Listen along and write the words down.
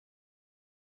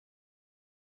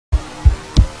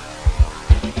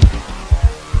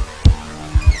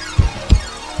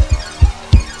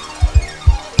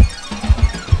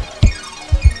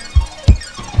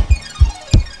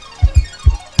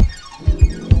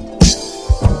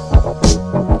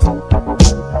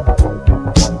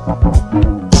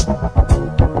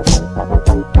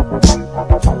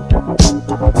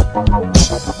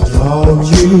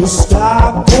you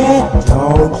stop it,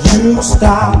 don't you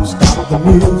stop the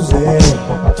music.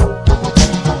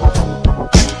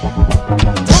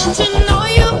 Don't you know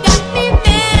you got me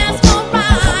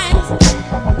mesmerized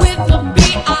with the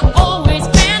beat I always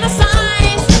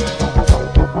fantasize.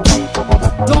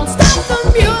 Don't stop the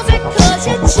music 'cause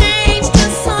you changed the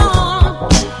song.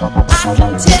 I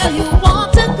can tell you want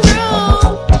to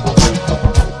groove.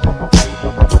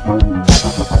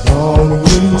 Don't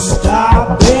you stop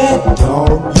it,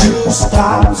 don't you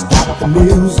stop the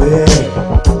music.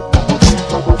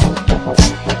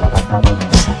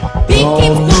 Beat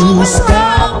keeps going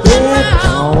round and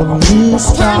round,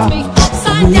 turns me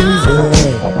upside down.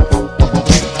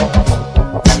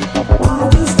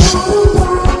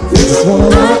 Just wanna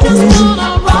I rock just you wanna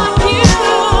rock you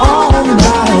all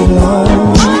night long.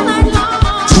 all night long.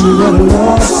 To a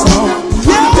love song.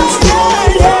 Yeah,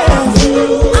 yeah, yeah.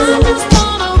 I just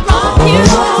wanna rock you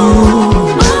all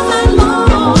night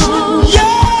long.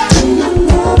 Yeah.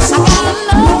 I got a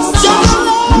love song.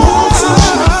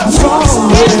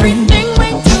 Everything we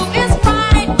do is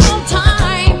right on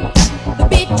time. The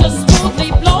beat just smoothly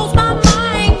blows my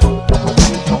mind.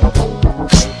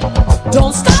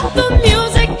 Don't stop the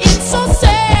music, it's so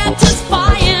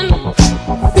satisfying.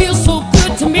 Feels so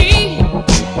good to me,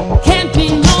 can't be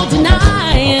no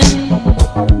denying.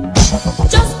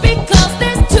 Just because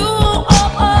there's two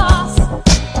of us,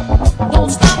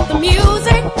 don't stop the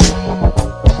music.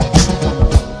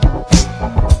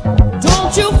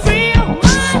 Don't you feel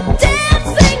my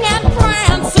dancing and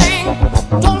prancing?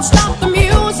 Don't stop the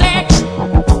music.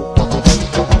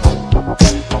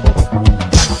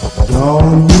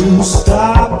 Don't you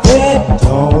stop it,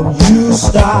 don't you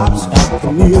stop the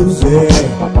music.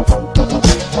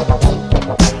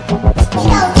 You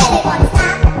don't really wanna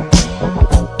stop.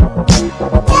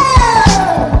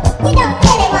 No, you don't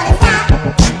really wanna stop.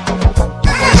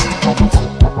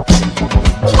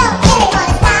 You don't really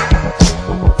wanna stop.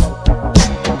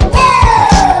 No,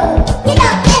 you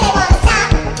don't really wanna stop.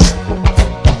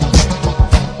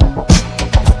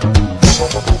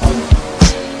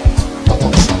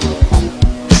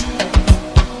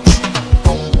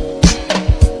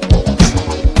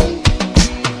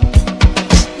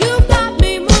 You got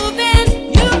me moving,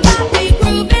 you got me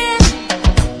grooving.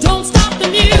 Don't stop the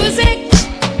music.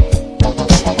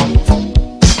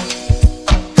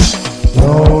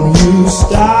 Don't you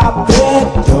stop it,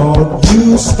 don't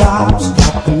you stop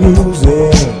the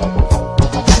music.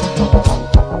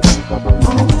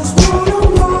 I just wanna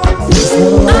rock you.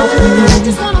 I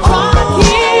just wanna rock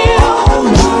you all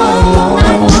night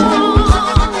long.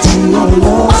 To a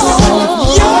love song.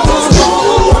 I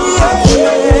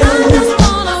just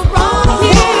wanna rock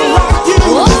you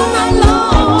all night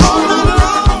long.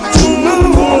 I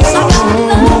got a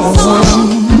love song.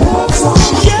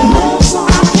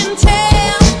 I can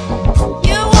tell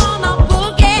you wanna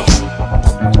boogie.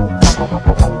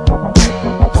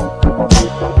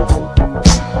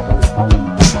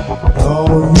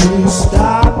 Don't you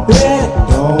stop it,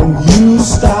 don't you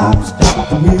stop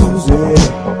the music.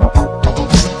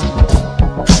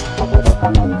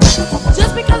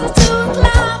 Just because it's 2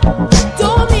 o'clock,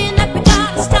 don't mean that we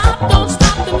gotta stop. Don't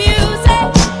stop the music.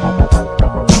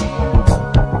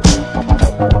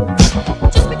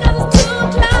 Just because it's 2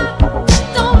 o'clock,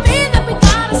 don't mean that we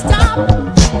gotta stop.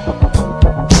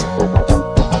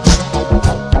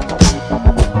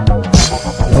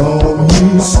 Don't you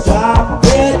stop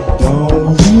it,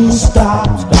 don't you stop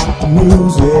the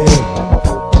music.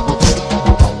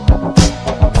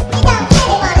 You don't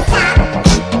really wanna stop.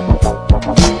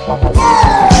 No,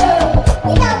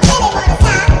 you don't really wanna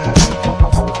stop.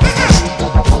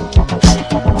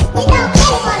 You don't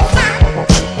really wanna stop.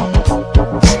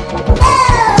 No,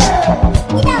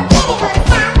 you don't really wanna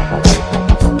stop.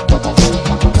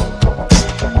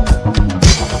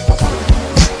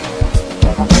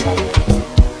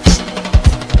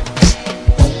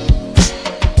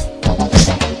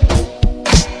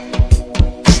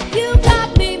 You got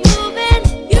me moving,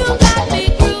 you got me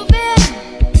grooving.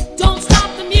 Don't stop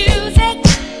the music.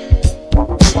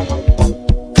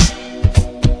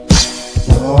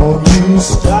 Don't you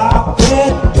stop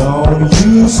it, don't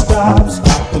you stop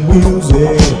the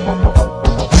music.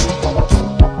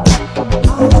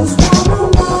 I just wanna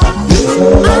rock you.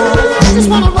 I just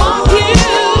wanna rock you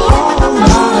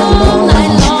all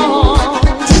night long.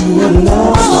 To a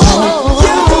love song.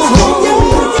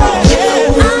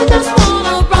 I just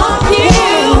wanna rock you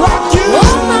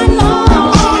all night long.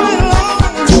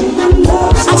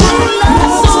 I got a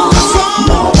love song.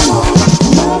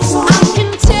 I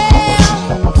can tell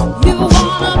you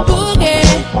wanna boogie.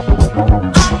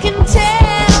 I can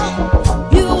tell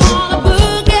you wanna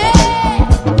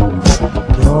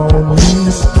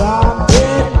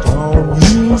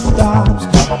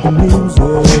the music.